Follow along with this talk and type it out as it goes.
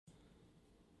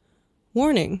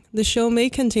Warning, the show may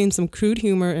contain some crude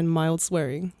humor and mild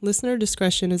swearing. Listener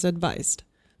discretion is advised.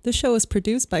 This show is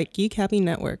produced by Geek Happy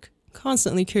Network,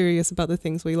 constantly curious about the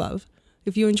things we love.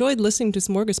 If you enjoyed listening to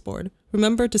Smörgåsbord,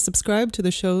 remember to subscribe to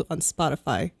the show on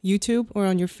Spotify, YouTube, or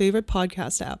on your favorite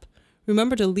podcast app.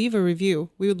 Remember to leave a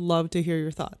review. We would love to hear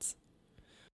your thoughts.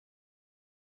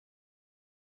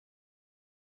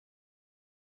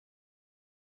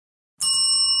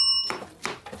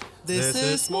 This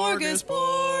is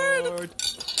Smörgåsbord!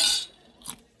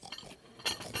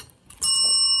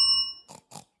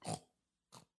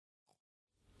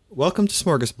 Welcome to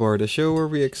Smörgåsbord, a show where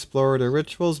we explore the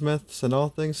rituals, myths, and all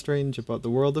things strange about the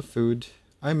world of food.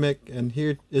 I'm Mick, and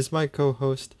here is my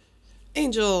co-host,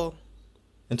 Angel.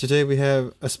 And today we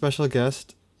have a special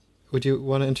guest. Would you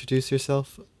want to introduce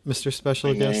yourself, Mr.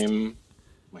 Special Guest?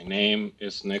 My name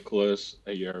is Nicholas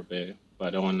Ayerbe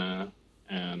Badona,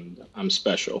 and I'm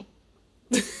special.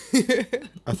 I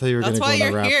thought you were going to go on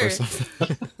a rap here. or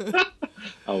something.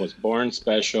 I was born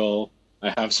special.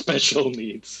 I have special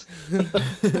needs.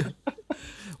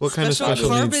 What kind of special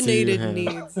carbonated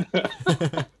needs do you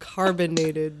have?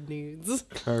 Carbonated needs.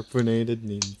 Carbonated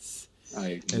needs.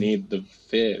 I need the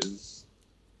fizz.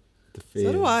 The fizz.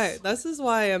 So do I. This is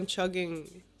why I'm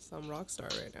chugging some Rockstar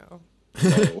right now.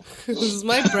 So, This is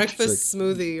my breakfast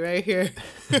smoothie right here.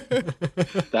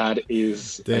 that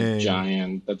is Dang. a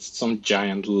giant. That's some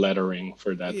giant lettering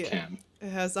for that can. It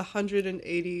has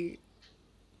 180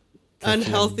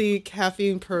 unhealthy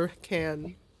caffeine per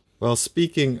can. Well,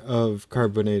 speaking of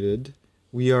carbonated,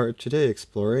 we are today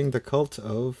exploring the cult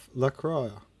of La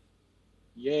Croix.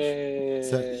 Yay!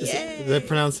 Did I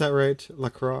pronounce that right? La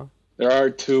Croix? There are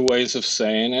two ways of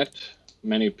saying it.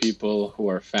 Many people who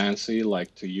are fancy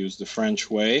like to use the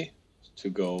French way to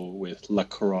go with La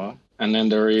Croix. And then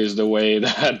there is the way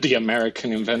that the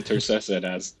American inventor says it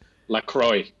as La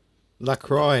Croix. La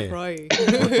Croix.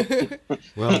 Right.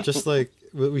 Well, just like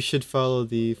we should follow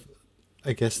the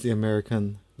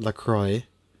American La Croix.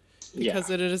 Because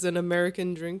it is an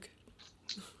American drink.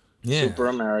 Yeah. Super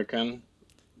American.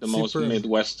 The most Super-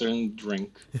 Midwestern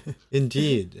drink.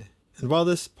 Indeed. And while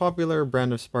this popular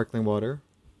brand of sparkling water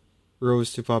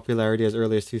rose to popularity as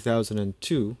early as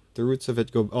 2002, the roots of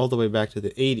it go all the way back to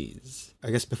the 80s. I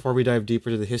guess before we dive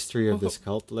deeper to the history of this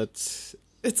cult, let's...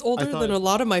 It's older than a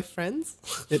lot of my friends.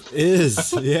 It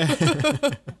is, yeah.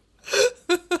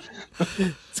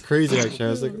 It's crazy, actually. I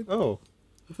was like, oh,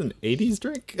 it's an 80s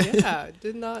drink? Yeah,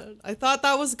 I thought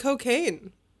that was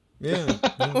cocaine. Yeah.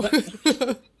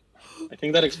 I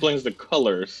think that explains the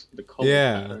colors. The color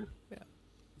Yeah. pattern.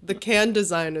 The can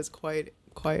design is quite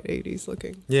 80s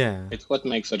looking. Yeah. It's what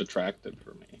makes it attractive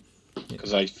for me.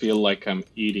 Because I feel like I'm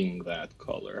eating that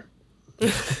color.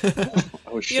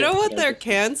 Oh, shit. You know what their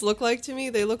cans look like to me?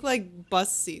 They look like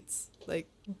bus seats. Like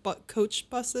coach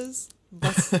buses.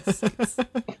 Bus seats.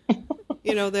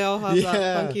 You know, they all have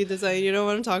that funky design. You know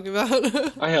what I'm talking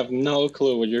about? I have no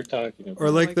clue what you're talking about.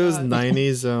 Or like my those God.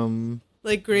 90s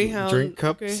Like Greyhound. Drink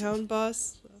cups? Greyhound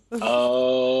bus.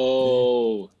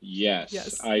 Oh, yes.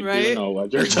 Yes, I right? do know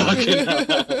what you're talking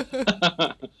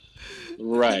about.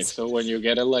 Right. So when you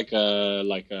get like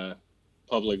a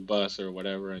public bus or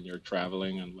whatever and you're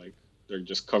traveling and like they're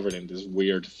just covered in this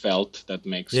weird felt that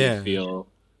makes you feel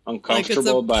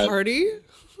uncomfortable, like it's a party?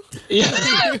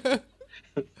 Yeah.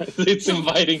 It's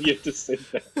inviting you to sit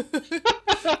there.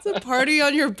 It's a party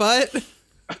on your butt.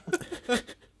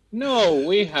 No,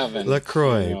 we haven't. La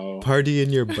Croix, No. party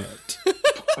in your butt.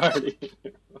 Party.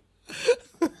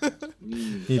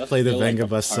 You Does play the feel like Venga a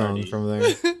Bus song party. from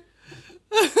there.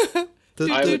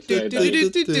 I would say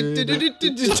that.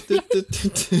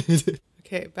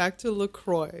 Okay, back to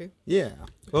LaCroix. Yeah.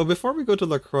 Well, before we go to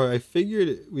La Croix, I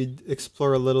figured we'd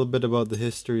explore a little bit about the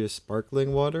history of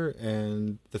sparkling water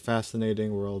and the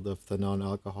fascinating world of the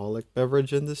non-alcoholic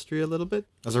beverage industry a little bit.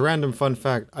 As a random fun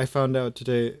fact, I found out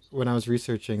today when I was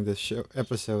researching this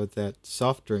episode that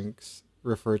soft drinks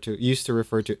used to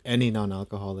refer to any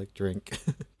non-alcoholic drink,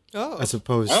 Oh. as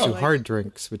opposed Oh. to hard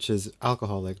drinks, which is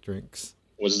alcoholic drinks.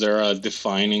 Was there a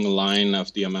defining line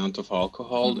of the amount of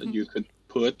alcohol that you could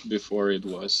put before it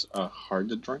was a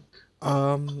hard drink?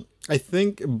 I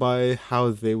think by how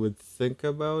they would think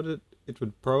about it, it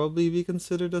would probably be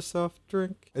considered a soft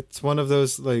drink. It's one of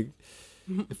those, like,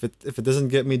 if it doesn't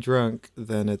get me drunk,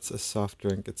 then it's a soft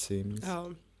drink, it seems.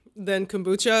 Then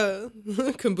kombucha.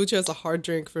 Kombucha is a hard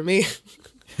drink for me.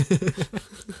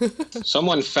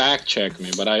 Someone fact check me,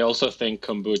 but I also think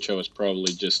kombucha was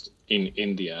probably just in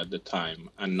India at the time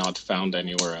and not found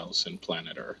anywhere else in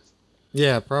planet Earth.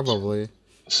 Yeah, probably.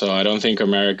 So I don't think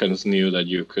Americans knew that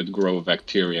you could grow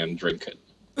bacteria and drink it.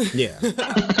 Yeah.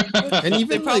 And even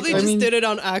They probably like, just did it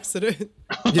on accident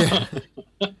yeah.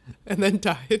 and then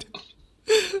died.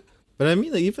 But I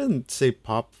mean, like, even say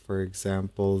pop, for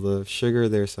example, the sugar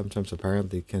there sometimes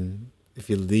apparently can, if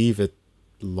you leave it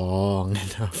long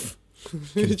enough,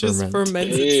 It just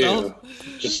ferments Ew. itself.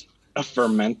 Just a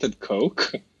fermented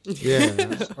Coke.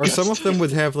 Yeah. Or some of them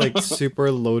would have like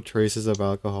super low traces of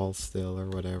alcohol still or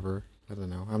whatever. I don't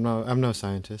know. I'm no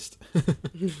scientist.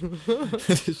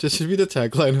 It just should be the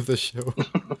tagline of the show.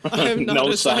 I'm not No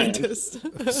a science. scientist.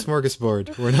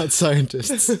 Smorgasbord. We're not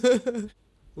scientists.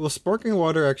 Well, sparkling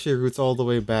water actually roots all the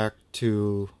way back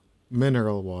to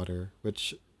mineral water,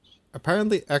 which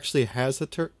apparently actually has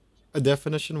a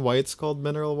definition why it's called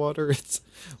mineral water. It's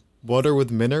water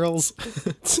with minerals.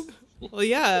 Well,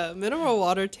 yeah, mineral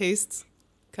water tastes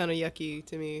kind of yucky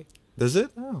to me. Does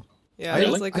it? Oh. Yeah, I,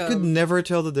 it's like I could never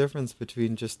tell the difference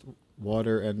between just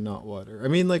water and not water. I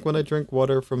mean, like when I drink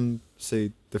water from,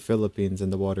 say, the Philippines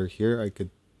and the water here, I could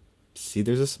see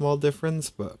there's a small difference,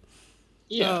 but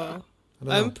Yeah. I don't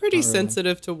know. I'm pretty Not really.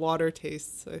 sensitive to water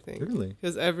tastes, I think. Really?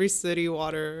 Because every city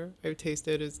water I've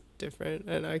tasted is different.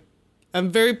 And I'm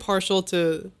very partial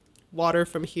to water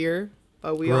from here,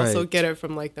 but we also Right. get it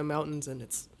from like the mountains and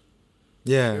it's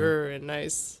Yeah. pure and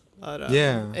nice. But,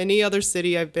 Yeah. any other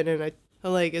city I've been in,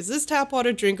 I'm like, is this tap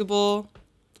water drinkable?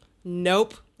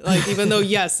 Nope. Like, even though,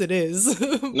 yes, it is.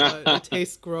 But it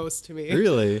tastes gross to me.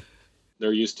 Really?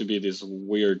 There used to be this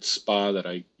weird spa that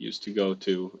I used to go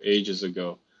to ages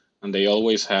ago, and they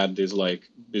always had this like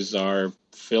bizarre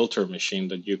filter machine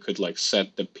that you could like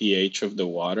set the pH of the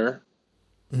water,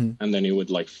 Mhm. and then you would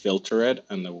like filter it,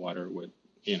 and the water would,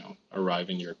 arrive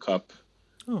in your cup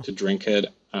to drink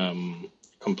it,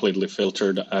 completely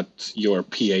filtered at your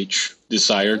pH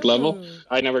desired level.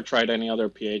 I never tried any other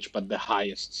pH but the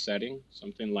highest setting,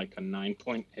 something like a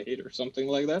 9.8 or something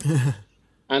like that.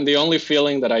 And the only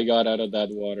feeling that I got out of that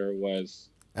water was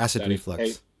Acid that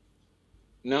reflux.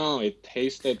 it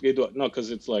tasted good. No, because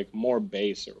it's like more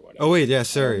base or whatever. Oh wait, yeah,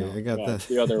 sorry, don't know. I got Yeah, that.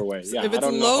 the other way. Yeah, If I it's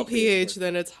don't know low how pH, works.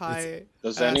 then it's high.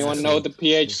 Does acid. anyone know the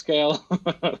pH scale?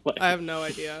 Like, I have no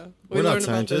idea. We're not learned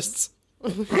about this. scientists.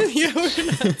 Yeah, we're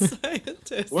not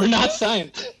scientists. we're not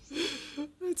scientists.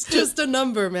 It's just a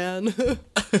number, man.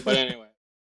 But anyway.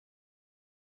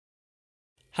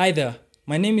 Hi there,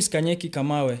 my name is Kanyeki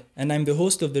Kamawe, and I'm the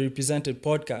host of the Represented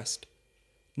Podcast.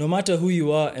 No matter who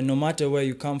you are and no matter where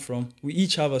you come from, we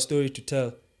each have a story to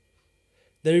tell.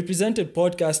 The Represented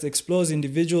Podcast explores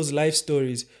individuals' life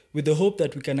stories with the hope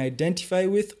that we can identify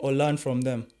with or learn from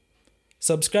them.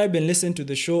 Subscribe and listen to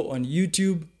the show on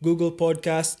YouTube, Google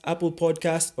Podcasts, Apple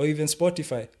Podcasts, or even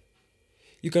Spotify.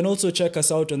 You can also check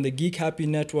us out on the Geek Happy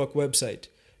Network website.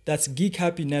 That's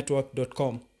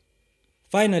geekhappynetwork.com.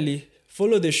 Finally,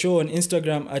 follow the show on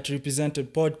Instagram at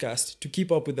Represented Podcast to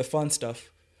keep up with the fun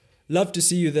stuff. Love to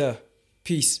see you there.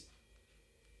 Peace.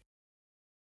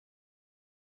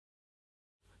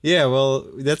 Yeah, well,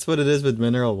 that's what it is with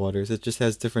mineral waters. It just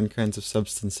has different kinds of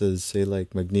substances, say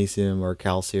like magnesium or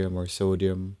calcium or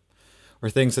sodium, or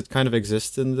things that kind of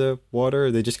exist in the water.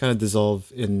 They just kind of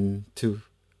dissolve into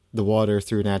the water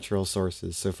through natural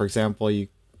sources. So, for example, you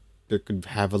could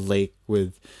have a lake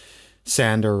with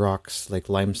sand or rocks, like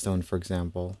limestone, for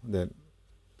example, that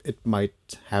it might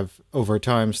have over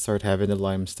time start having the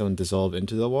limestone dissolve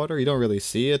into the water. You don't really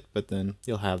see it, but then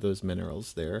you'll have those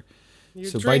minerals there. You're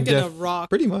So by drinking a rock.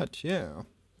 Pretty much, yeah.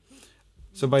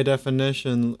 So by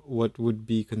definition, what would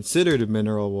be considered a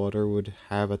mineral water would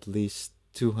have at least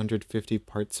 250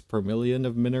 parts per million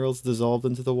of minerals dissolved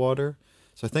into the water.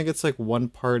 So I think it's like 1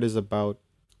 part is about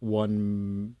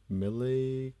 1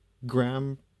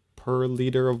 milligram per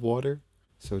liter of water.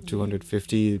 So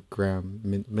 250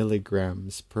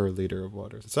 milligrams per liter of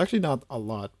water. It's actually not a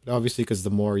lot, but obviously because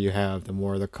the more you have, the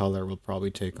more the color will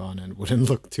probably take on and wouldn't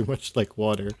look too much like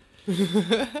water.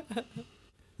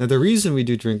 Now the reason we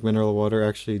do drink mineral water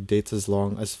actually dates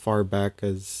as far back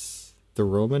as the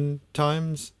Roman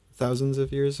times, thousands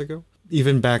of years ago.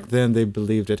 Even back then they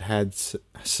believed it had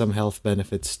some health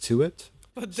benefits to it.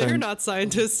 But they're not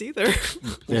scientists either.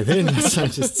 Yeah, they're not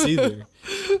scientists either.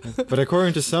 But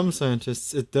according to some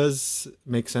scientists, it does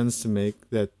make sense to make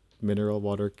that mineral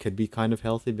water could be kind of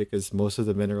healthy because most of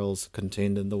the minerals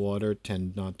contained in the water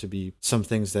tend not to be some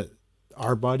things that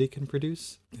our body can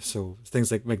produce. So things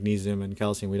like magnesium and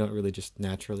calcium, we don't really just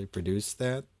naturally produce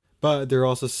that. But there are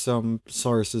also some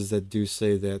sources that do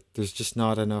say that there's just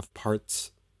not enough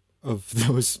parts of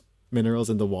those minerals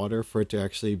in the water for it to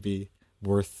actually be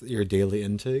worth your daily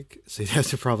intake. So you'd have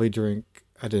to probably drink,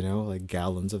 I don't know, like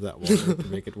gallons of that water to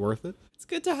make it worth it. It's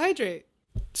good to hydrate.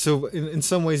 So in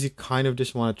some ways, you kind of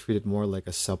just want to treat it more like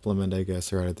a supplement, I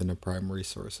guess, rather than a primary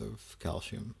source of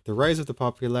calcium. The rise of the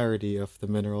popularity of the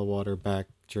mineral water back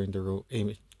during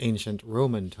the ancient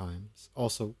Roman times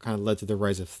also kind of led to the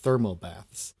rise of thermal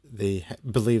baths. They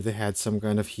believed they had some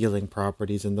kind of healing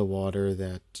properties in the water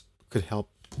that could help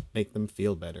make them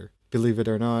feel better. Believe it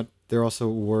or not, there also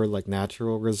were like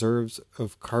natural reserves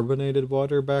of carbonated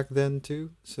water back then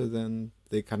too. So then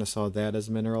they kind of saw that as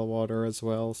mineral water as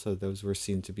well. So those were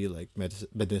seen to be like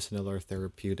medicinal or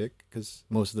therapeutic, because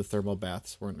most of the thermal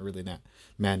baths weren't really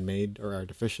man-made or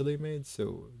artificially made.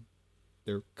 So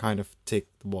they're kind of take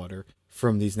the water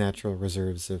from these natural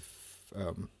reserves of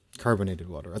carbonated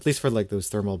water, at least for like those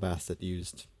thermal baths that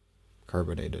used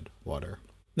carbonated water.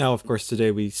 Now, of course,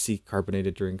 today we see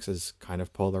carbonated drinks as kind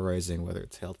of polarizing, whether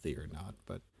it's healthy or not,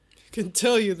 but I can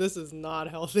tell you this is not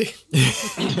healthy.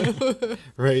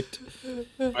 Right.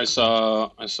 I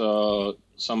saw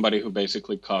somebody who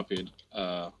basically copied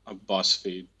a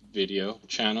BuzzFeed video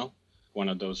channel, one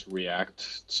of those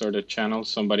React sort of channels.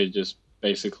 Somebody just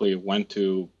basically went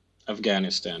to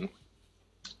Afghanistan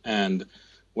and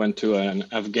went to an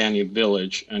Afghani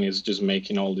village and is just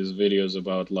making all these videos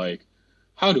about like,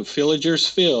 how do villagers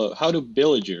feel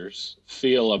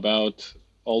about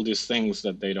all these things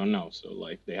that they don't know? So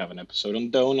like they have an episode on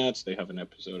donuts, they have an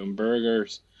episode on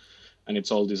burgers, and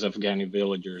it's all these Afghani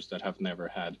villagers that have never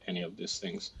had any of these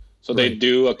things. So they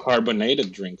do a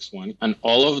carbonated drinks one, and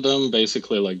all of them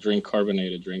basically like drink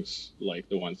carbonated drinks like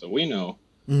the ones that we know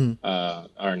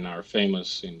are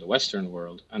famous in the Western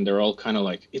world, and they're all kind of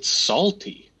like, it's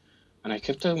salty. And I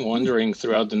kept on wondering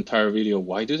throughout the entire video,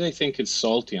 why do they think it's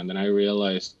salty? And then I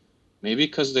realized maybe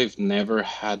because they've never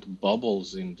had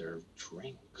bubbles in their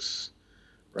drinks,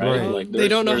 right? Like they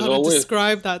don't know how to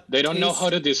describe that. They don't know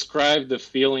how to describe the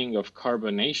feeling of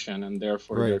carbonation, and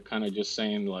therefore they're kind of just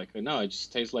saying like, no, it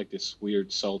just tastes like this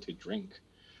weird salty drink.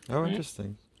 Oh, right?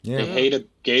 Interesting. Yeah. They hated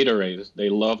Gatorade. They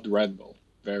loved Red Bull.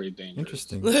 Very dangerous.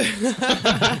 Interesting.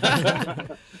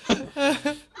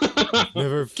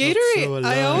 Never Gatorade. So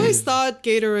I always thought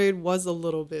Gatorade was a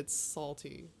little bit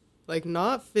salty, like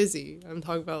not fizzy. I'm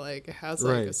talking about like it has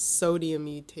like a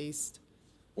sodium-y taste.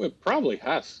 Well, it probably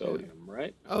has sodium,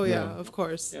 right? Oh yeah, of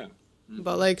course. Yeah,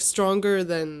 but like stronger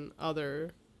than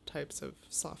other types of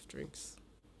soft drinks.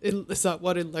 Is that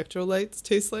what electrolytes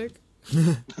taste like?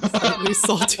 Slightly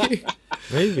salty.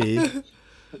 Maybe.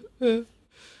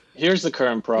 Here's the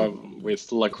current problem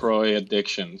with LaCroix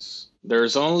addictions.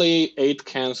 There's only 8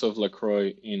 cans of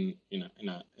LaCroix in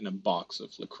a box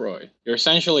of LaCroix. You're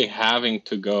essentially having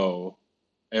to go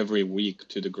every week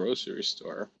to the grocery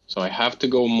store. So I have to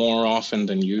go more often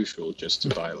than usual just to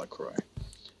buy LaCroix.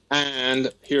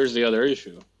 And here's the other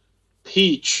issue.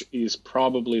 Peach is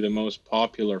probably the most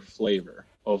popular flavor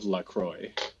of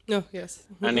LaCroix. No, yes.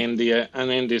 And in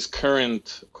this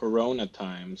current Corona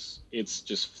times, it's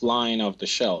just flying off the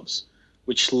shelves,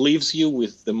 which leaves you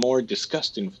with the more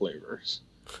disgusting flavors,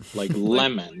 like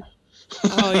lemon.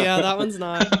 Oh yeah, that one's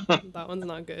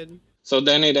not good. So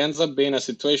then it ends up being a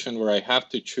situation where I have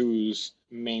to choose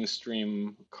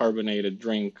mainstream carbonated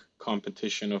drink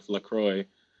competition of LaCroix,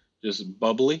 just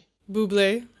bubbly.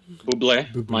 Bublé.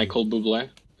 Michael Bublé.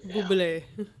 Yeah. Bublé.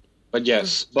 But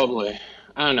yes, bubbly.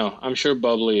 I don't know. I'm sure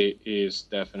bubbly is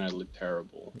definitely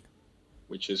terrible,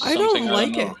 which is something I don't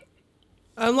like it.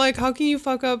 I'm like, how can you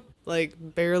fuck up like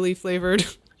barely flavored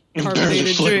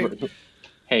carbonated drink?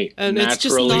 Hey, and naturally it's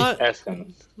just not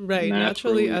essence. Right,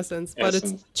 naturally essence, but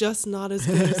it's just not as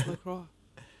good as LaCroix.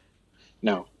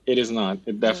 No, it is not.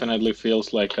 It definitely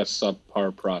feels like a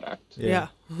subpar product. Yeah.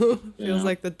 Feels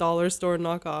like the dollar store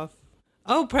knockoff.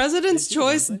 Oh, President's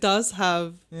Choice does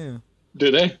have. Yeah.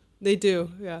 Do they? They do,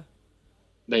 yeah.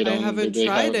 They don't. I haven't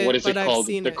tried it, what is but it called? I've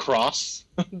seen the it. Cross.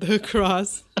 The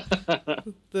cross.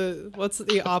 What's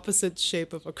the opposite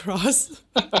shape of a cross?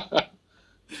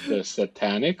 The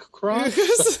satanic cross.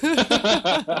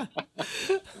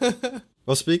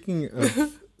 Well, speaking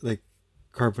of like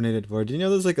carbonated water, do you know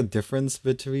there's like a difference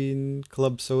between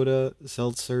club soda,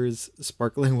 seltzers,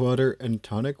 sparkling water, and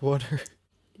tonic water?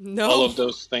 No. All of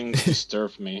those things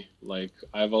disturb me. Like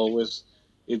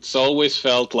it's always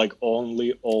felt like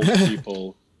only old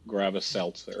people grab a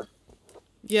seltzer.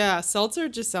 Yeah, seltzer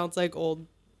just sounds like old.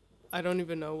 I don't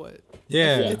even know what.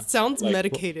 Yeah. It sounds like,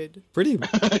 medicated. Pretty.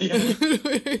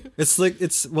 It's like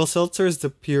seltzer is the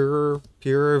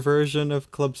purer version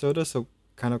of club soda. So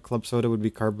kind of club soda would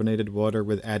be carbonated water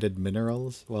with added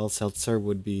minerals, while seltzer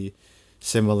would be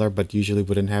similar but usually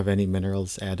wouldn't have any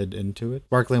minerals added into it.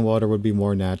 Sparkling water would be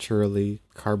more naturally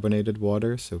carbonated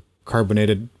water, so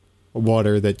carbonated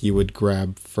water that you would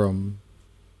grab from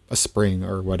a spring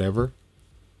or whatever.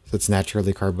 So it's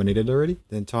naturally carbonated already.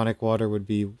 Then tonic water would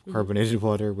be carbonated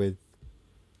water with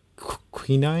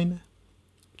quinine,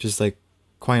 which is like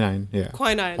quinine. Yeah.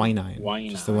 Quinine.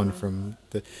 Just the one from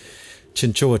the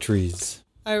chinchilla trees.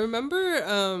 I remember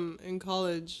in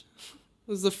college,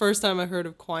 it was the first time I heard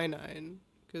of quinine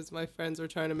because my friends were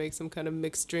trying to make some kind of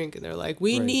mixed drink and they're like,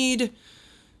 we need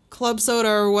club soda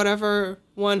or whatever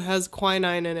one has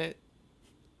quinine in it.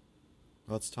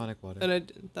 Well, it's tonic water.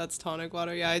 And that's tonic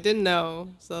water. Yeah, I didn't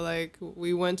know. So like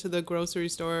we went to the grocery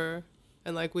store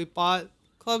and like we bought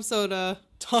club soda,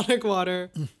 tonic water,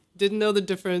 didn't know the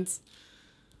difference.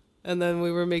 And then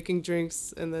we were making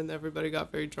drinks and then everybody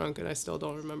got very drunk and I still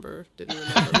didn't remember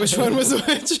which one was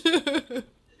which.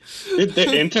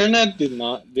 The internet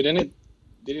didn't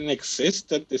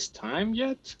exist at this time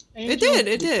yet? Angel?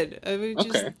 It did.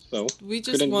 We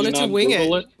just wanted to wing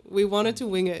it. We wanted to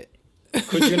wing it.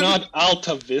 Could you not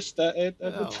Alta Vista it?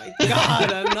 Oh my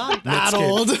god, I'm not that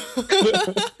old.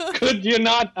 Could you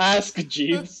not ask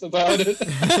Jeeves about it?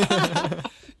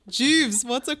 Jeeves,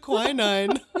 what's a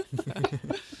quinine?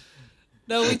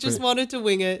 No, we just wanted to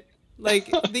wing it. Like,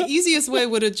 the easiest way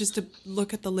would have just to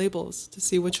look at the labels to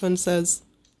see which one says.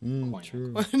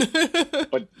 True.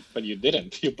 But you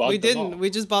didn't. You bought We them didn't. all. We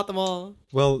just bought them all.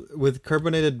 Well, with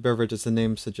carbonated beverage, as the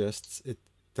name suggests,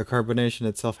 the carbonation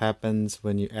itself happens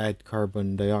when you add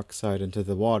carbon dioxide into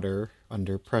the water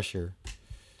under pressure.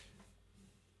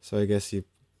 So I guess you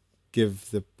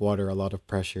give the water a lot of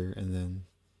pressure and then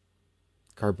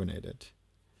carbonate it.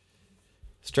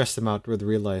 Stress them out with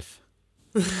real life.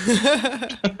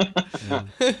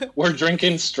 We're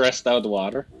drinking stressed out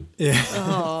water. Yeah.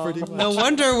 Oh, Pretty much. no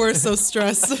wonder we're so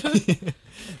stressed.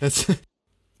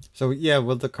 So yeah,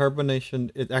 well, the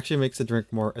carbonation, it actually makes the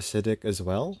drink more acidic as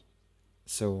well.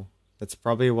 So that's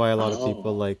probably why a lot of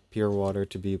people like pure water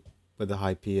to be with a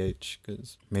high pH,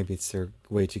 because maybe it's their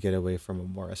way to get away from a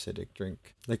more acidic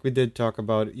drink. Like we did talk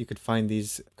about, you could find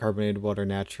these carbonated water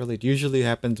naturally. It usually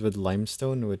happens with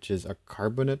limestone, which is a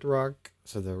carbonate rock.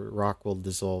 So the rock will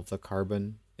dissolve the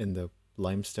carbon in the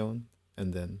limestone,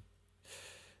 and then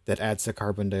that adds the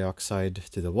carbon dioxide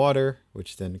to the water,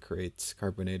 which then creates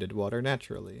carbonated water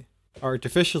naturally.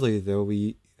 Artificially, though,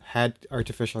 we had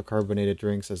artificial carbonated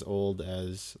drinks as old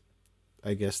as,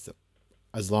 I guess,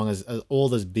 as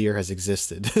old as beer has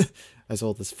existed, as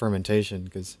old as fermentation,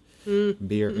 because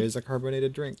beer is a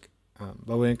carbonated drink.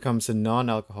 But when it comes to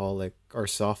non-alcoholic or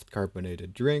soft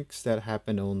carbonated drinks, that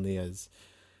happened only as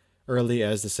early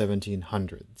as the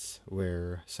 1700s,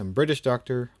 where some British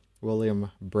doctor,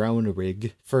 William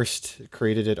Brownrigg, first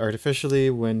created it artificially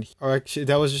actually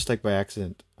that was just like by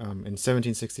accident. In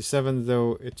 1767,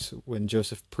 though, it's when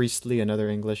Joseph Priestley, another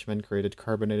Englishman, created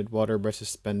carbonated water by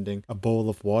suspending a bowl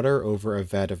of water over a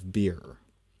vat of beer,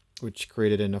 which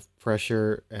created enough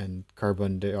pressure and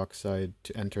carbon dioxide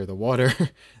to enter the water,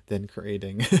 then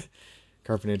creating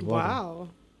carbonated water. Wow.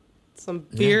 Some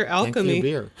beer alchemy. Thank you,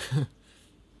 beer.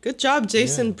 Good job,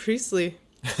 Jason Priestley.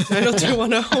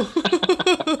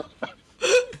 90210.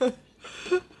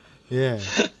 Yeah.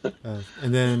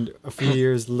 And then a few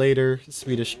years later,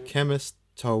 Swedish chemist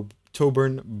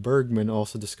Torbjörn Bergman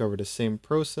also discovered the same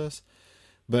process,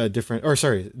 but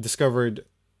discovered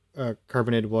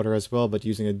carbonated water as well, but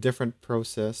using a different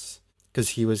process, because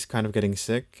he was kind of getting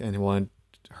sick and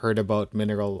heard about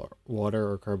mineral water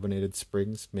or carbonated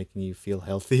springs making you feel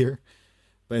healthier.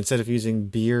 But instead of using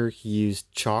beer, he used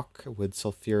chalk with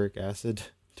sulfuric acid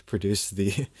to produce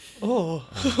the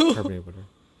carbonated water.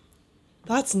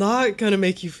 That's not gonna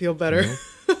make you feel better.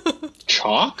 Mm-hmm.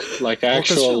 Chalk? Like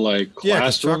actual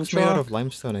classroom chalk's made out of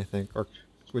limestone, I think,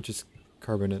 which is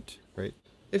carbonate, right?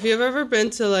 If you've ever been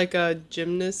to like a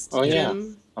gymnast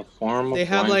gym, a form of they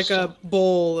have limestone. like a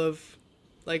bowl of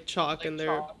like chalk and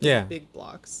they're big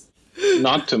blocks.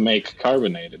 Not to make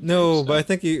carbonated. No, but I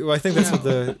think that's what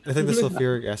the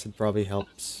sulfuric acid probably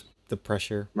helps the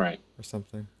pressure, right, or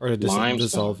something, or the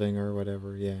dissolving or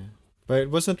whatever. Yeah, but it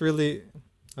wasn't really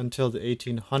until the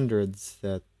 1800s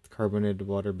that carbonated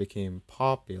water became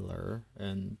popular,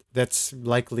 and that's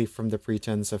likely from the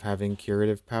pretense of having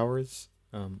curative powers.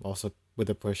 Also with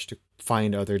a push to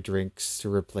find other drinks to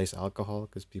replace alcohol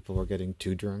because people were getting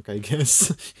too drunk, I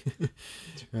guess.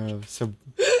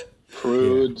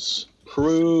 Prudes.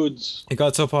 It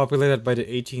got so popular that by the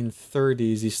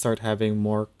 1830s, you start having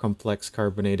more complex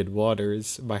carbonated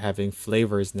waters by having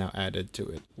flavors now added to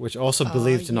it, which also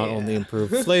believed to not only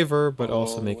improve flavor, but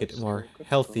also make it more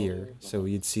healthier. So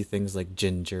you'd see things like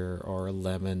ginger or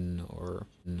lemon or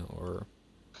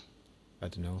I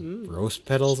don't know, rose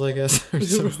petals, I guess, or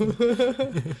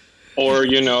something. Or,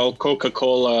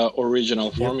 Coca-Cola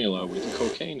original formula with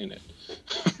cocaine in it.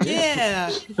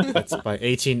 Yeah. That's by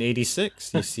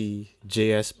 1886. You see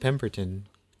J.S. Pemberton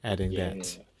adding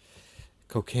that.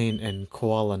 Cocaine and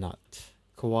koala nut.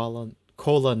 Cola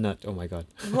nut. Oh my god.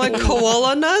 Like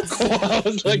koala nuts?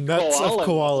 Koalas like Nuts koala. of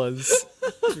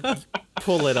koalas.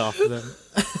 Pull it off them.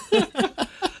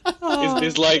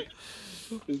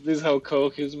 Is this how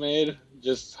Coke is made?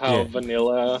 Just how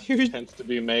vanilla tends to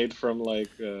be made from like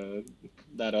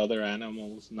that other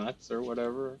animal's nuts or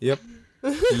whatever? Yep.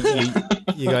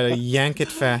 You gotta yank it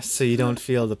fast so you don't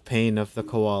feel the pain of the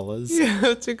koalas. You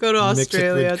have to go to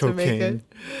Australia to make it.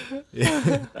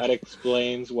 Yeah. That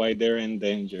explains why they're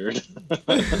endangered.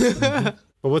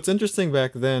 But what's interesting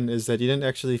back then is that you didn't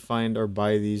actually find or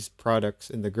buy these products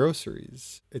in the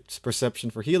groceries. Its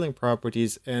perception for healing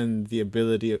properties and the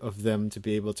ability of them to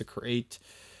be able to create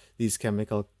these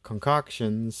chemical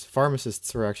concoctions,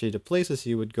 pharmacists were actually the places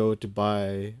you would go to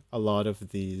buy a lot of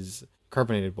these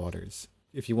carbonated waters.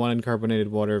 If you wanted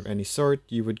carbonated water of any sort,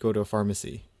 you would go to a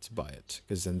pharmacy to buy it,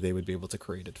 because then they would be able to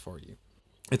create it for you.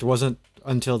 It wasn't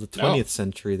until the 20th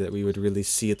century that we would really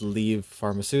see it leave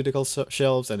pharmaceutical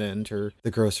shelves and enter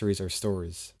the groceries or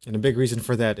stores. And a big reason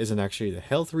for that isn't actually the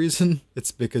health reason,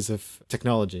 it's because of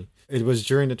technology. It was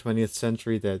during the 20th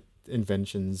century that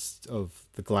inventions of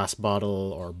the glass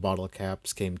bottle or bottle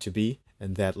caps came to be,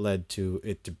 and that led to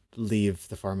it to leave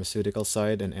the pharmaceutical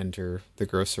side and enter the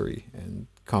grocery and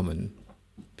common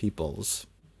people's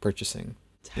purchasing.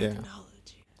 Technology. Yeah.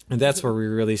 And that's where we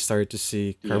really started to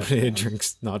see carbonated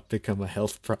drinks not become a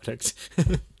health product.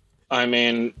 I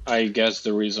mean, I guess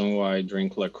the reason why I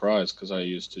drink LaCroix is because I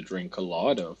used to drink a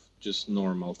lot of just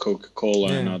normal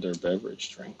Coca-Cola and other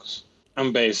beverage drinks.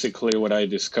 And basically what I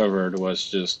discovered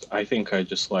was I think I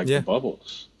just like the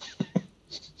bubbles.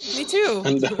 Me too.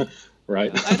 And,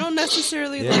 right? I don't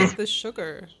necessarily like the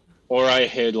sugar. Or I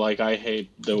hate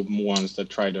the ones that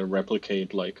try to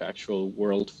replicate like actual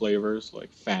world flavors, like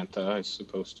Fanta is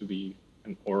supposed to be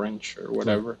an orange or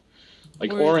whatever.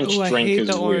 Like orange drink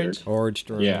is weird. Orange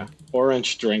drink. Yeah,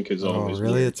 orange drink is always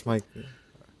really? weird. It's my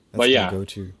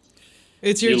go-to.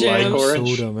 It's your You jam. like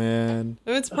orange? Soda, man.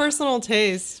 It's personal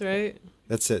taste, right?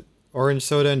 That's it. Orange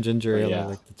soda and ginger ale are Yeah.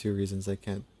 like the two reasons I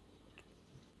can't.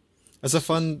 As a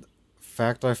fun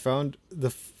fact I found,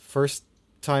 the first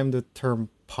time the term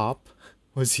pop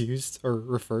was used or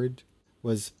referred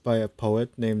was by a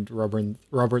poet named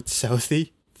Robert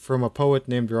Southey, from a poet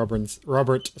named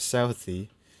Robert Southey.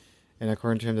 And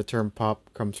according to him, the term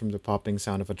pop comes from the popping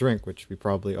sound of a drink, which we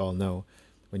probably all know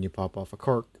when you pop off a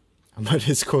cork. But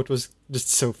his quote was just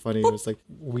so funny. It was like,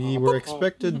 "We were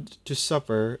expected to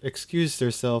supper, excused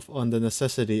herself on the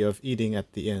necessity of eating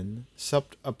at the inn,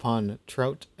 supped upon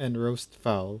trout and roast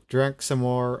fowl, drank some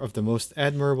more of the most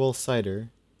admirable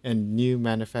cider, and new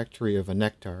manufactory of a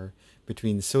nectar,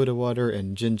 between soda water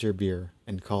and ginger beer,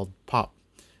 and called pop,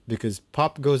 because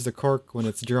pop goes the cork when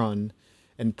it's drawn,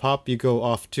 and pop you go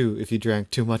off too if you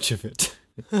drank too much of it."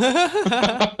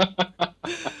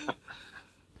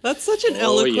 That's such an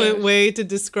eloquent way to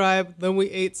describe then we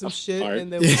ate some shit fart.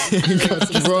 and then we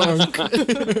Got drunk.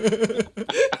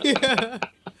 yeah.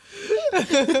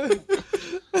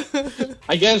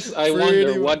 I guess I Pretty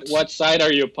wonder much. what side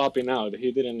are you popping out?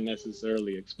 He didn't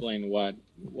necessarily explain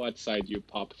what side you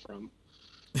pop from.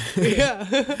 Yeah.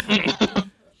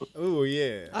 Oh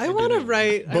yeah. I want to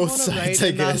write Both write sides, I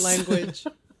in that guess. language.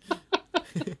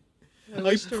 I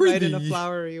wish to write in a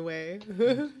flowery way.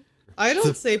 I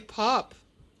don't say pop.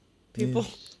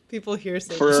 People here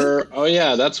say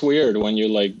That's weird when you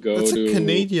like go That's to a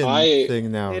Canadian thing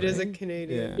now. it is a right?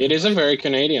 Canadian. Yeah. It is a very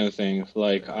Canadian thing.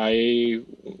 Like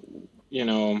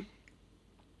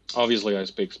obviously I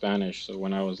speak Spanish, so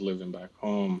when I was living back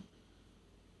home,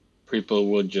 people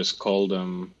would just call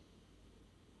them.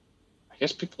 I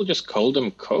guess people just called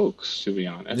them Cokes, to be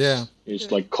honest. Yeah.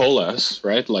 It's like colas,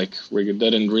 right? Like it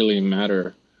didn't really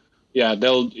matter. Yeah,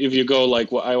 if you go like,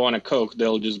 well, I want a Coke,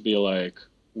 they'll just be like,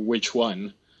 which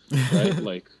one, right?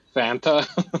 Like Fanta.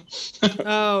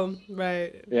 Oh,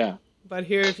 right. Yeah. But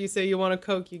here, if you say you want a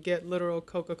Coke, you get literal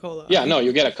Coca-Cola. Yeah, no,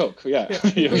 you get a Coke. Yeah.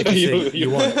 If you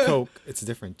want Coke, it's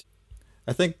different.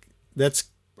 I think that's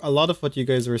a lot of what you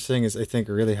guys were saying is, I think,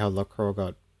 really how LaCroix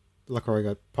got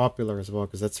popular as well,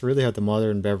 because that's really how the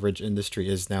modern beverage industry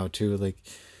is now too. Like,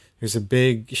 there's a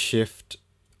big shift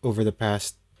over the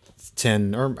past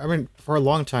 10, or I mean, for a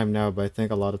long time now, but I think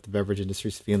a lot of the beverage industry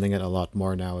is feeling it a lot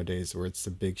more nowadays, where it's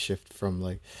a big shift from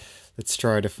like, let's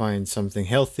try to find something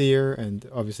healthier, and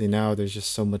obviously now there's just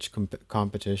so much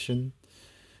competition.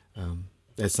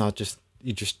 It's not just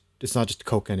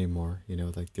Coke anymore,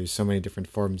 like there's so many different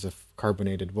forms of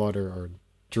carbonated water or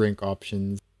drink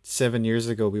options. 7 years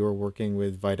ago, we were working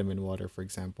with vitamin water, for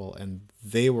example, and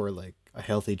they were like a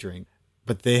healthy drink.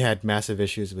 But they had massive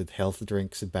issues with health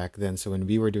drinks back then. So when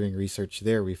we were doing research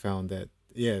there, we found that,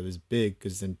 yeah, it was big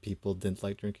because then people didn't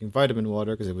like drinking vitamin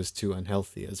water because it was too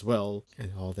unhealthy as well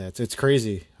and all that. So it's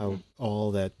crazy how all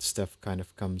that stuff kind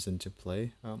of comes into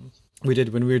play. When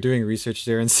we were doing research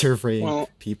there and surveying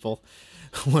people,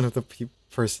 one of the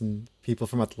people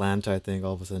from Atlanta, I think,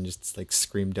 all of a sudden just like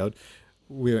screamed out.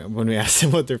 When we asked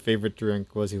him what their favorite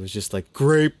drink was, he was just like,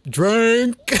 grape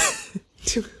drink. I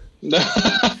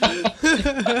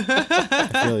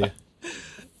feel you.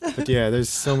 But yeah, there's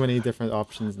so many different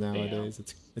options nowadays.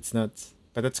 It's nuts.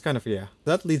 But that's kind of, yeah.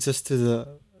 That leads us to the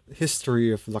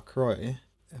history of LaCroix.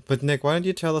 But Nick, why don't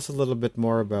you tell us a little bit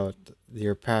more about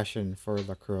your passion for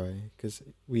LaCroix? Because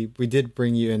we did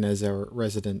bring you in as our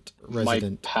resident. My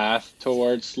path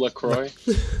towards LaCroix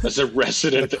as a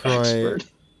resident expert.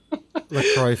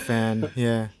 LaCroix fan,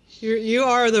 yeah. You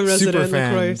are the resident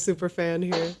LaCroix super fan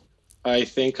here. I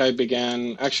think I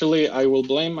began... Actually, I will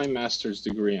blame my master's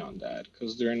degree on that,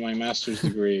 because during my master's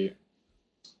degree,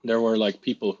 there were like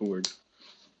people who were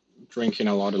drinking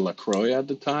a lot of LaCroix at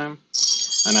the time,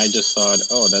 and I just thought,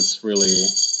 oh, that's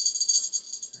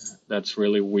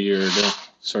really weird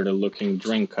sort of looking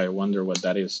drink. I wonder what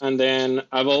that is. And then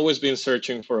I've always been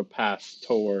searching for a path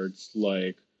towards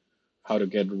like how to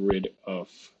get rid of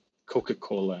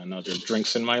Coca-Cola and other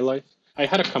drinks in my life. I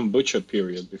had a kombucha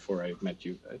period before I met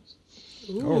you guys.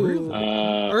 Ooh. Oh, really?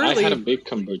 I had a big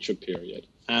kombucha period.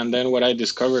 And then what I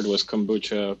discovered was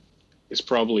kombucha is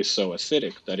probably so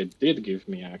acidic that it did give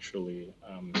me actually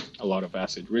a lot of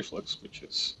acid reflux, which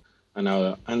is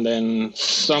another. And then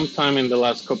sometime in the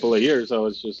last couple of years, I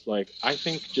was just like, I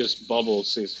think just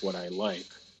bubbles is what I like.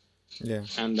 Yeah.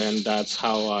 And then that's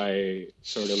how I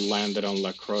sort of landed on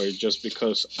LaCroix, just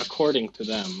because according to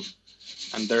them,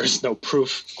 and there is no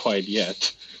proof quite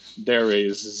yet, there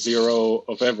is zero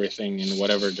of everything in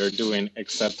whatever they're doing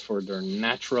except for their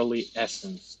naturally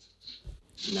essenced.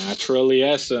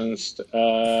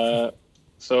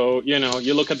 So,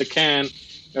 you look at the can,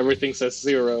 everything says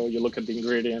 0. You look at the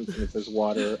ingredients, and it says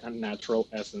water and natural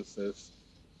essences.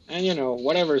 And,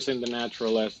 whatever's in the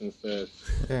natural essences.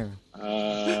 Yeah.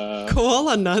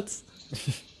 Koala nuts.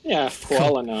 Yeah,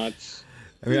 koala nuts.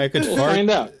 I mean, I could We'll find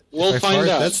out. We'll find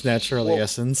out. That's naturally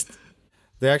essenced.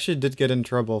 They actually did get in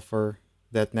trouble for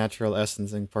that natural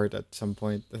essencing part at some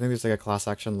point. I think there's like a class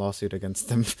action lawsuit against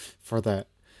them for that.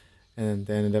 And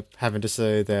they ended up having to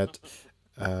say that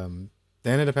the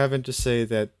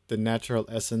natural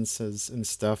essences and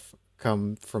stuff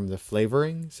come from the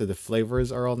flavoring, so the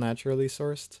flavors are all naturally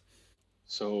sourced.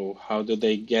 So how do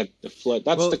they get the flavor?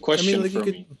 That's the question for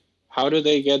me. How do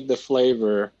they get the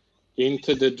flavor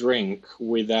into the drink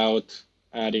without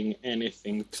adding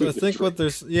anything to the drink? I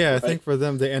think for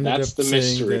them they ended up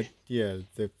saying that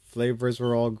the flavors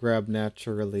were all grabbed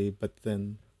naturally, but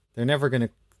then they're never going to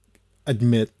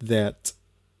admit that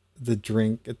the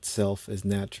drink itself is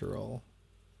natural,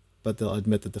 but they'll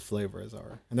admit that the flavors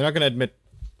are, and they're not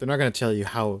going to tell you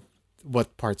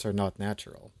what parts are not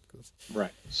natural.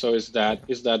 Right. So is that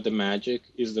the magic?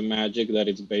 Is the magic that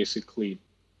it's basically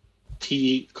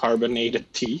tea,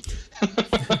 carbonated tea?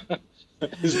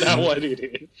 Is that what it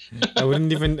is? I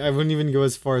wouldn't even go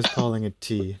as far as calling it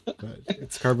tea, but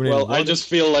it's carbonated water. I just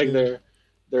feel like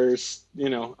there's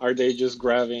are they just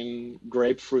grabbing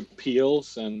grapefruit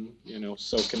peels and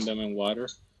soaking them in water,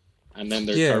 and then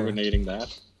they're carbonating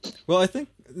that? Well, I think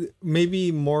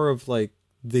maybe more of like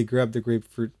they grab the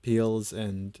grapefruit peels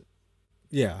and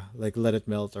like let it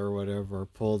melt or whatever,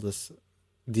 pull this,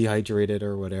 dehydrate it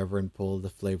or whatever, and pull the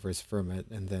flavors from it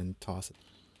and then toss it.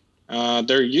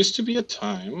 There used to be a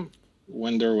time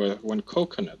when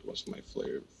coconut was my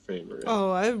favorite.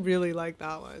 Oh, I really like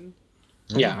that one.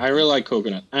 Yeah, I really like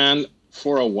coconut. And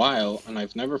for a while, and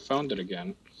I've never found it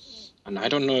again, and I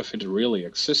don't know if it really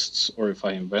exists or if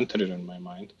I invented it in my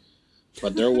mind,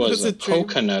 but there was a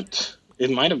coconut.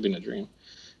 It might have been a dream.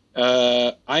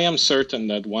 I am certain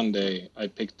that one day I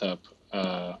picked up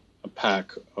a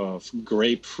pack of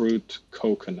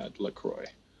grapefruit-coconut LaCroix.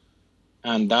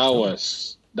 And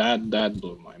that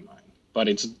blew my mind. But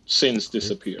it's since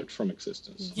disappeared from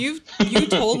existence. You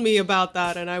told me about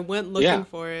that, and I went looking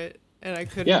for it, and I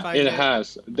couldn't find it. Yeah, it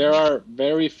has. There are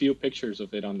very few pictures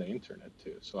of it on the internet,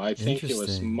 too. So I think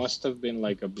it must have been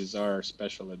like a bizarre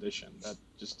special edition that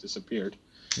just disappeared.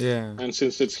 Yeah. And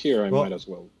since it's here, I might as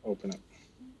well open it.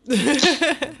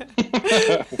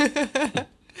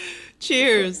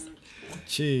 Cheers.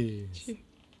 Cheers.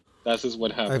 That is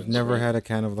what happens. I've never had a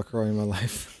can of LaCroix in my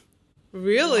life.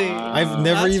 Really? I've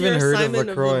never even heard of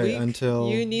LaCroix until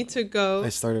you need to go. I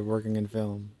started working in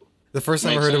film. The first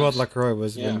time Makes I heard about sense. LaCroix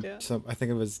was when Yeah. I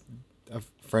think it was a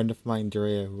friend of mine,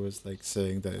 Drea, who was like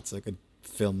saying that it's like a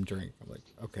film drink. I'm like,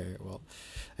 okay, well,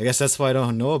 I guess that's why I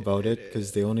don't know about it,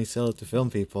 because they only sell it to film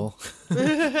people.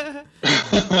 Then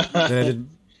I did,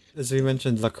 as we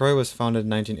mentioned, LaCroix was founded in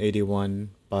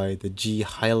 1981 by the G.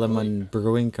 Heilemann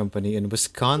Brewing Company in Oh, it's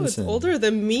Wisconsin. older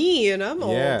than me, and I'm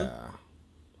old. Yeah.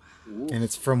 And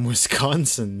it's from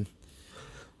Wisconsin.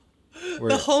 Where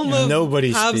The home of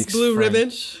nobody Habs speaks Blue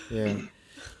French. Yeah.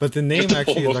 But the name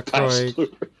actually, LaCroix,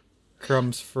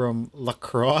 comes from La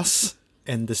Crosse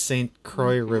and the St.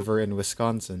 Croix River in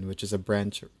Wisconsin, which is a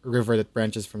river that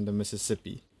branches from the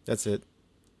Mississippi. That's it.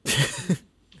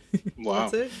 Wow.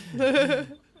 That's it.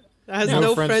 It has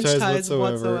no French ties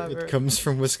whatsoever. It comes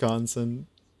from Wisconsin,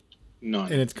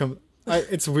 None. and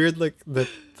it's weird, like that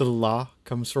the La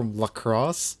comes from La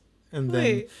Crosse, and then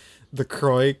Wait. the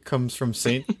Croix comes from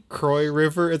St. Croix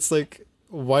River. It's like,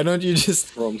 why don't you just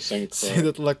From St. say Croix.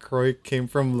 that LaCroix came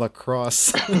from La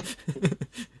Crosse?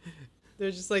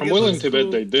 They're just like, I'm it willing looks to bet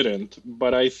cool. they didn't,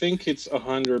 but I think it's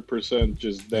 100%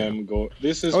 just them go.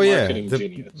 This is Oh, yeah, marketing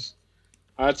genius.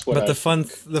 That's what. But I the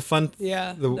fun,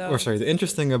 Yeah. the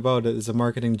interesting about it is the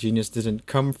marketing genius didn't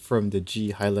come from the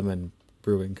G. Heilemann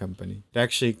Brewing Company. It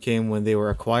actually came when they were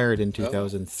acquired in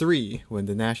 2003, when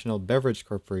the National Beverage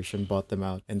Corporation bought them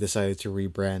out and decided to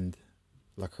rebrand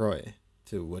LaCroix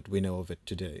to what we know of it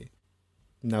today.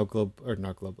 Now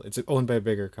not global. It's owned by a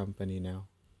bigger company now,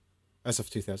 as of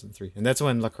 2003, and that's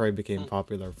when LaCroix became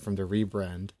popular from the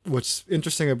rebrand. What's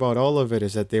interesting about all of it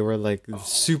is that they were like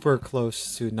super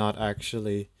close to not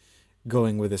actually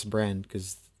going with this brand,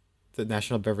 because the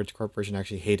National Beverage Corporation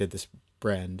actually hated this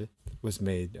brand was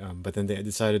made, but then they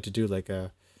decided to do like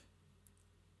a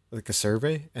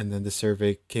survey, and then the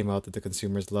survey came out that the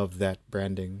consumers loved that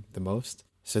branding the most,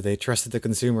 so they trusted the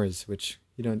consumers, which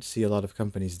you don't see a lot of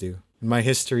companies do. In my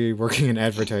history working in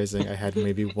advertising, I had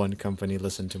maybe one company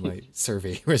listen to my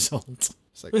survey results.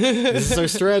 It's like, this is our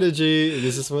strategy,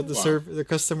 this is what the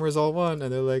customers all want,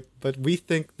 and they're like, but we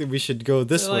think that we should go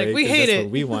this They're way, like, we 'cause hate that's it.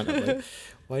 what we want. I'm like,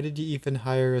 why did you even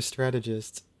hire a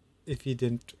strategist if you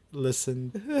didn't listen?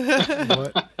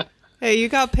 What? Hey, you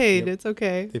got paid. Yep. It's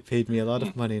okay. They paid me a lot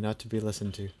of money not to be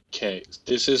listened to. Okay,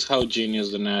 this is how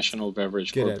genius the National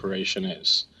Beverage Get it. Corporation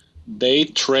is. They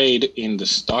trade in the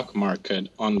stock market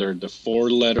under the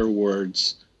 4-letter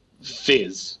words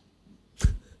fizz.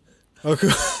 Oh,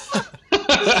 cool.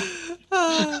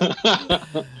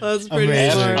 That's pretty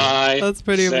Amazing. smart. That's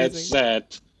pretty amazing.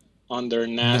 Set under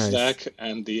NASDAQ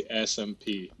and the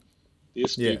S&P.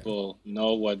 These Yeah. people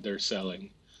know what they're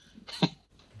selling.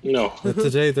 No. But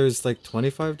today there's like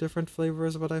 25 different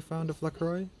flavors, what I found, of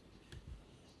LaCroix.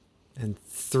 And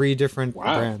 3 different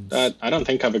Wow. brands. I don't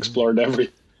think I've explored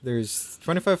every. There's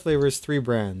 25 flavors, 3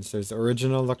 brands. There's the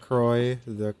original LaCroix,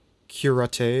 the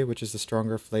Curate, which is the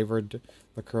stronger flavored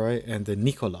LaCroix, and the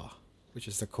Nicolas, which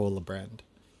is the cola brand.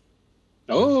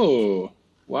 Oh,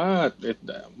 what?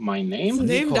 My name? It's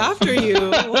named Nicole. after you.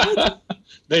 What?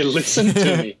 They listen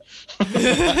to me.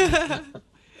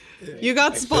 You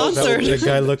got The sponsored.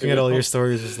 guy looking at all your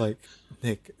stories was like,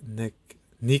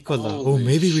 Nicolas. Oh, Holy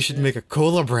maybe we should make a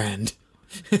cola brand.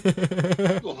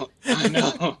 I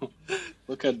know.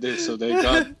 Look at this. So they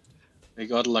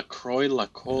got LaCroix La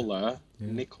Cola,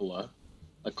 Nicola,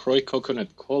 LaCroix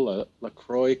Coconut Cola,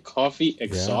 LaCroix Coffee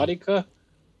Exotica.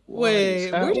 What Wait,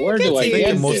 is that? where do you Where get do I these? I think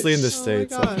get mostly in the this? Oh my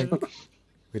States. I God. think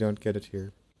we don't get it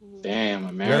here. Damn,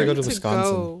 gotta go America. to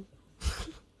Wisconsin. Go.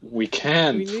 We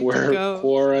can't. We need to We're go.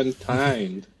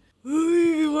 quarantined.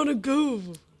 You want to go?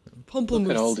 Look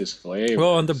at all Pamplemousse. these flavors.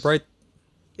 Well, on the bright,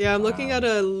 Yeah, I'm looking at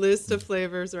a list of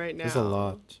flavors right now. there's a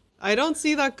lot. I don't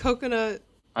see that coconut.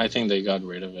 I think they got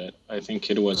rid of it. I think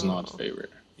it was not Oh. favorite.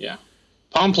 Yeah.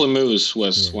 Pamplemousse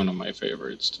was one of my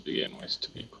favorites to begin with,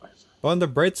 to be quite fair. Well, on the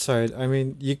bright side, I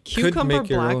mean, you could Cucumber make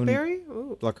your own blackberry?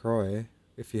 Ooh. LaCroix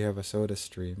if you have a soda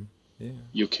stream. Yeah.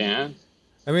 You can?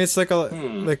 I mean, it's like a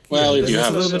Well, if it's you a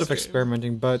have a little bit of soda.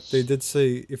 experimenting, but they did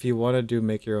say if you want to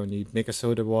make your own, you make a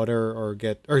soda water or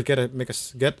get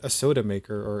a soda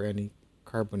maker or any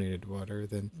carbonated water.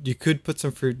 Then you could put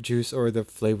some fruit juice or the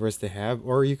flavors they have,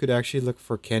 or you could actually look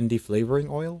for candy flavoring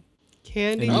oil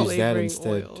Candy and use that flavoring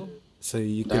instead. oil. So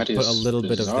you could That put a is little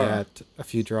bit of bizarre. that, a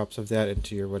few drops of that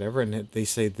into your whatever, and they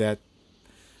say that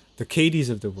the Cadies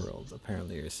of the world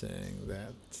apparently are saying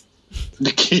that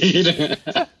The kid.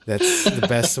 that's the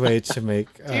best way to make.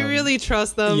 Do you really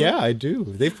trust them? Yeah, I do.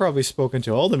 They've probably spoken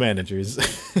to all the managers.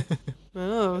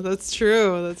 Oh, that's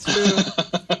true. That's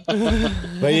true.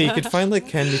 But yeah, you could find like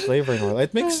candy flavoring oil.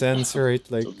 It makes sense, right?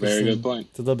 Like That's a very good point.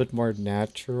 It's a little bit more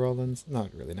natural and not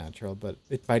really natural, but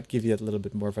it might give you a little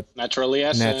bit more of a Naturally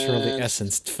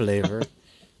essenced flavor.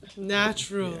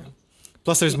 Natural. Yeah.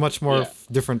 Plus, there's much more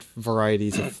different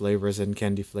varieties of flavors in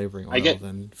candy flavoring oil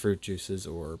than fruit juices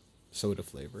or soda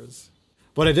flavors.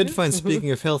 What I did find, speaking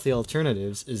of healthy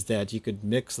alternatives, is that you could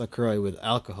mix LaCroix with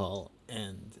alcohol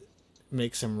and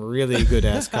make some really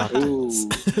good-ass cocktails.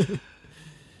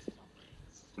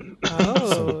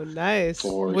 Oh, nice.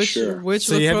 For sure. Which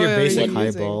So you have your LaCroix basic are you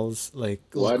using? highballs, like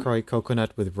LaCroix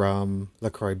coconut with rum,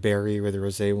 LaCroix berry with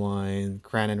rosé wine,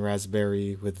 cran and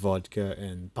raspberry with vodka,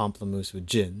 and pamplemousse with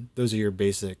gin. Those are your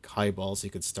basic highballs you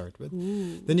could start with.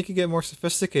 Ooh. Then you could get more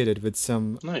sophisticated with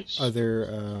some Nice.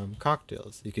 other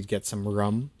cocktails. You could get some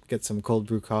rum, get some cold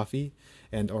brew coffee,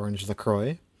 and orange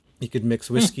LaCroix. You could mix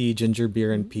whiskey, ginger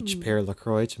beer, and peach pear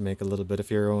LaCroix to make a little bit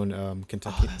of your own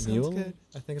Kentucky that sounds Mule. good.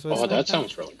 I think is what it's Oh, called. that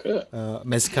sounds really good.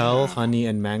 Mezcal, honey,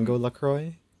 and mango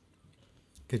LaCroix.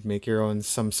 Could make your own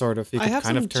some sort of. You I could have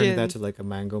kind of some turn gin. that to like a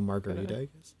mango margarita, I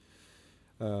guess.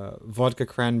 Vodka,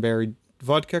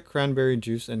 cranberry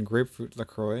juice, and grapefruit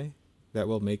LaCroix. That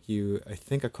will make you, I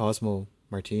think, a Cosmo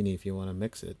martini if you want to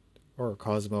mix it, or a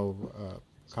Cosmo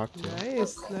cocktail.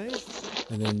 Nice.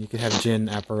 And then you could have gin,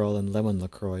 Aperol, and lemon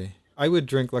LaCroix. I would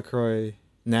drink LaCroix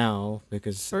now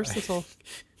because Versatile.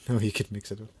 No, you could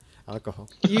mix it with alcohol.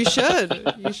 You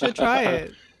should. You should try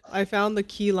it. I found the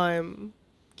key lime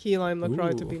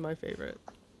LaCroix to Ooh. be my favorite.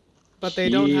 But they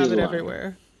don't have it Key lime.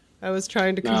 everywhere. I was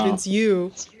trying to No. convince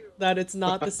you that it's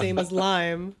not the same as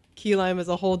lime. Key lime is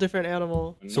a whole different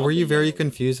animal. So were you very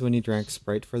confused when you drank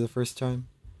Sprite for the first time?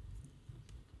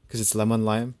 Because it's lemon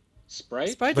lime. Sprite?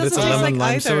 Sprite But it's doesn't a taste lemon like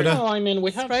lime either. soda? No, I mean,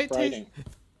 we have Sprite Sprite. tastes-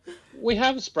 We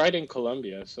have Sprite in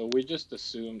Colombia, so we just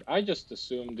assumed. I just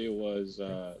assumed it was.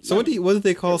 So what did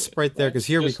they call Sprite there? Right. Because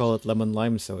here we Just- call it lemon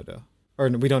lime soda. Or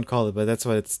no, we don't call it, but that's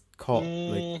what it's called.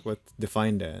 Mm. Like what's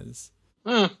defined as.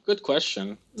 Good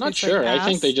question. Not Tastes like sure. I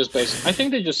think ass. they just I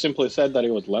think they just simply said that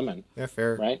it was lemon, Yeah,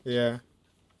 fair. Right? Yeah.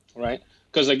 right?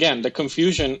 Because again, the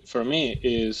confusion for me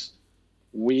is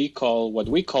what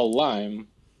we call lime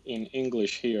in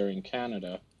English here in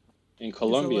Canada, in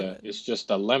Colombia, lemon. is just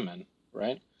a lemon,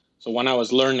 right? So when I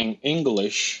was learning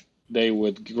English, they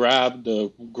would grab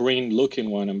the green-looking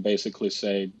one and basically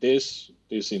say, "This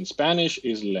in Spanish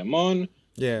is lemon,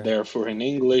 Yeah. therefore in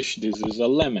English this is a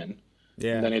lemon."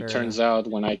 Yeah. And then it fair turns out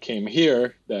when I came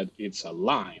here that it's a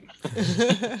lime.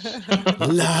 enough.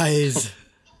 Lies.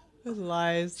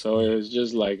 Lies. So it was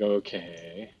just like,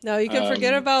 okay. No, you can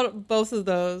forget Um, about both of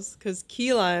those because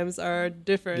key limes are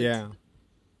different. Yeah.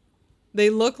 They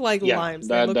look like Yeah, limes.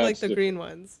 that- They look like that's the different. green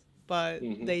ones, but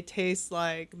Mhm. they taste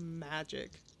like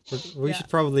magic. We Yeah. should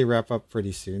probably wrap up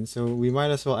pretty soon, so we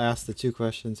might as well ask the two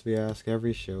questions we ask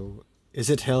every show. Is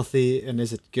it healthy and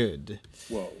is it good?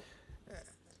 Whoa.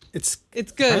 It's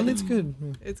Apparently good. it's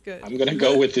good. It's good. I'm gonna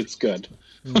go with it's good.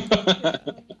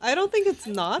 I don't think it's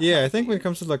not. Yeah, I think when it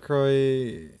comes to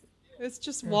LaCroix, It's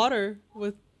just water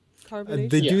with carbonation.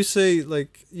 they Yeah. do say,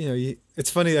 like, it's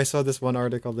funny, I saw this one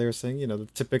article, they were saying, the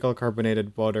typical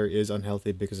carbonated water is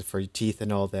unhealthy because of for your teeth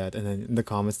and all that, and then in the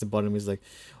comments, the bottom is like,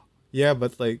 yeah,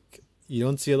 but, like, you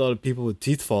don't see a lot of people with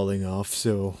teeth falling off,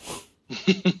 so...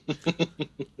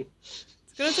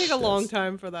 It's gonna take a long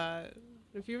time for that.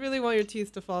 If you really want your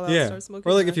teeth to fall out, Yeah, start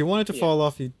smoking. or, like, that. if you want it to Yeah. fall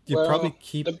off, you'd Well, probably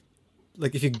keep... the-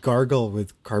 Like, if you gargle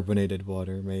with carbonated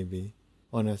water, maybe,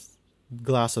 on a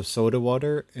glass of soda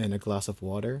water and a glass of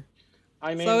water.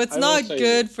 I mean, So it's I will not say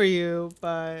good for you,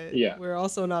 but Yeah. we're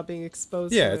also not being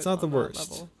exposed. Yeah, to it's it not the on that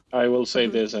worst. level. I will say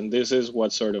Mm-hmm. this, and this is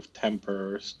what sort of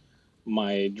tempers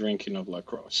my drinking of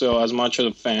LaCroix. So as much of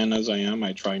a fan as I am,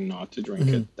 I try not to drink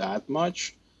it that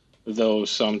much. Though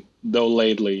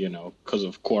lately, because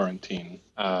of quarantine,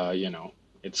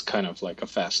 it's kind of like a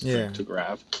fast Yeah. drink to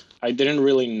grab. I didn't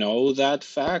really know that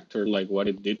fact or like what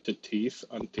it did to teeth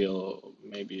until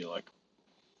maybe like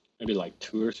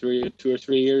 2 or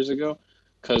 3 years ago.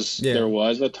 Because Yeah. there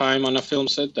was a time on a film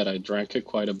set that I drank it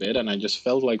quite a bit, and I just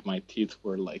felt like my teeth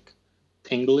were like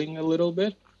tingling a little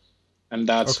bit, and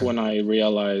that's Okay. when I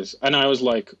realized. And I was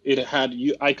like,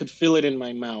 I could feel it in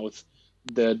my mouth,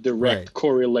 the direct Right.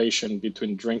 correlation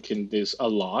between drinking this a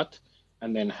lot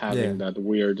and then having Yeah. that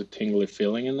weird tingly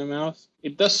feeling in the mouth.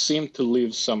 It does seem to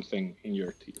leave something in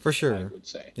your teeth, For sure. I would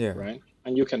say. Yeah. Right,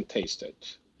 and you can taste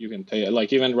it. You can taste it.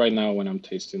 Like even right now when I'm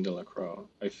tasting the LaCroix,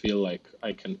 I feel like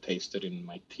I can taste it in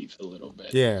my teeth a little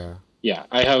bit. Yeah. Yeah,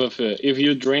 I have a feel. If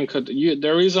you drink it,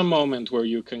 there is a moment where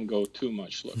you can go too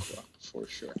much LaCroix, for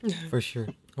sure. For sure.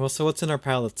 Well, so what's in our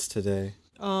palates today?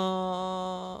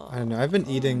 I don't know. I've been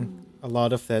eating a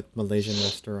lot of that Malaysian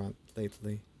restaurant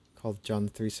lately called John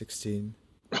 316.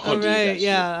 Oh, right,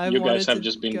 yeah. You guys have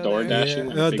just been door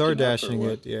dashing. Yeah, door dashing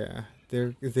it. Yeah,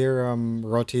 their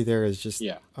roti there is just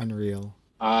unreal.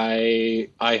 I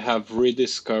have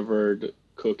rediscovered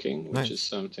cooking, which Nice. is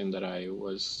something that I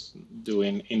was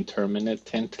doing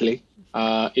intermittently.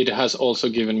 It has also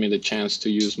given me the chance to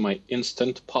use my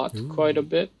Instant Pot quite a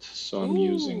bit. So I'm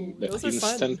using the those are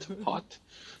fun. Instant Pot.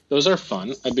 Those are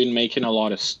fun. I've been making a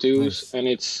lot of stews, Nice. and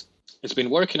it's been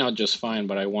working out just fine.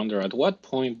 But I wonder at what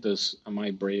point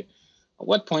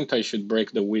I should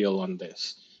break the wheel on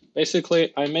this.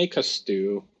 Basically, I make a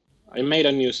stew. I made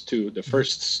a new stew, the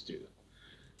first stew,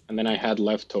 and then I had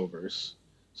leftovers.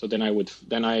 So then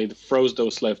I froze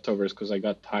those leftovers because I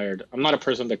got tired. I'm not a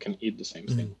person that can eat the same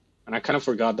thing. And I kind of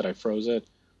forgot that I froze it.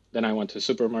 Then I went to the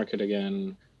supermarket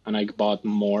again and I bought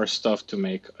more stuff to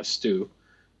make a stew.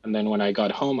 And then when I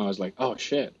got home, I was like, oh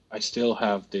shit, I still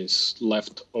have this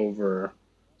leftover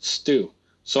stew.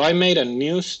 So I made a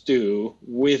new stew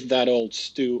with that old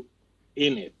stew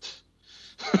in it.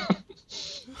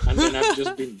 And then I've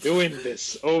just been doing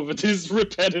this over this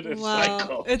repetitive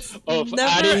cycle It's of never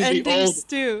adding the ending old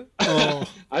stew. Oh,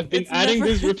 I've been It's adding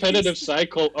never this repetitive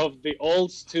cycle of the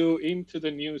old stew into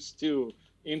the new stew,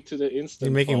 into the instant.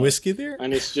 you're making pot. whiskey there?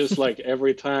 And it's just like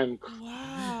every time.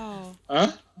 Wow.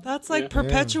 Huh? That's like Yeah.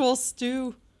 perpetual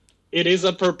stew. It is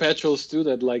a perpetual stew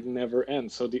that like never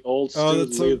ends. So the old stew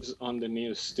that's so- lives on the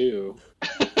new stew.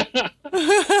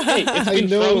 Hey, it's I been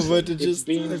know, frozen. but it It's just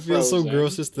been I feel so frozen,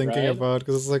 gross just thinking right? about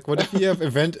because it's like, what if you have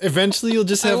eventually you'll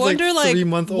just I have like wonder, like,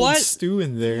 3-month-old what- stew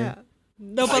in there. Yeah.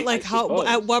 No, but I like how? suppose,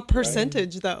 At what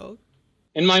percentage though?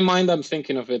 In my mind, I'm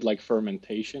thinking of it like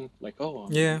fermentation. Like,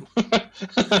 Yeah.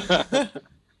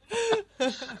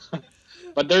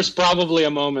 But there's probably a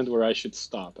moment where I should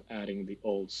stop adding the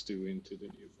old stew into the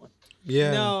new one.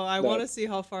 Yeah. No, I want to That- see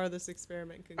how far this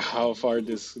experiment can go. How far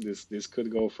this could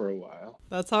go for a while.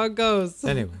 That's how it goes.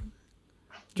 Anyway,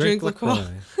 Drink drink LaCroix.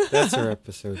 LaCroix. That's our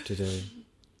episode today.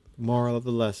 Moral of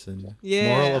the lesson.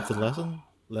 Yeah. Moral of the lesson?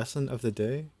 Lesson of the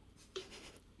day?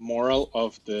 Moral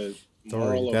of the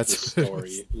That's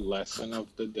story. Lesson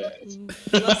of the day.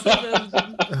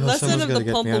 Lesson Someone's of gotta the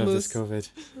get me out of this Pumplemoose.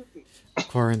 COVID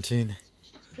quarantine.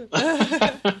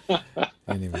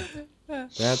 Anyway,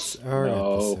 that's our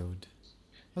No. episode.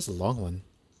 That's a long one.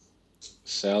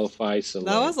 Self-isolate.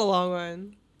 That was a long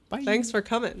one. Bye. Thanks for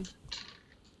coming.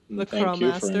 LaCroix Thank you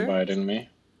master. for inviting me.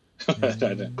 I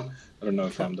don't know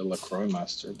if I'm the LaCroix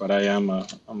master, but I'm a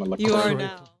LaCroix. You are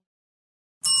now.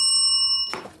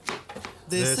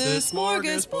 This is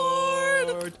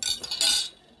Smörgåsbord.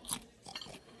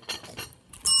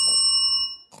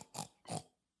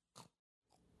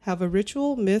 Have a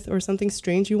ritual, myth, or something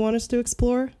strange you want us to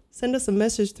explore? Send us a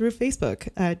message through Facebook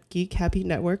at Geek Happy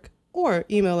Network or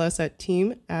email us at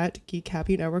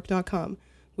team@geekhappynetwork.com.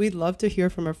 We'd love to hear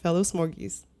from our fellow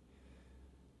Smorgies.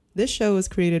 This show is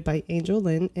created by Angel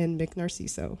Lynn and Mick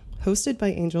Narciso, hosted by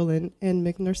Angel Lynn and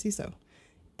Mick Narciso,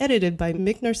 edited by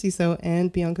Mick Narciso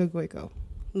and Bianca Goico,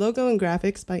 logo and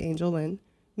graphics by Angel Lynn,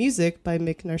 music by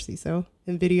Mick Narciso,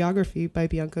 and videography by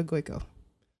Bianca Goico.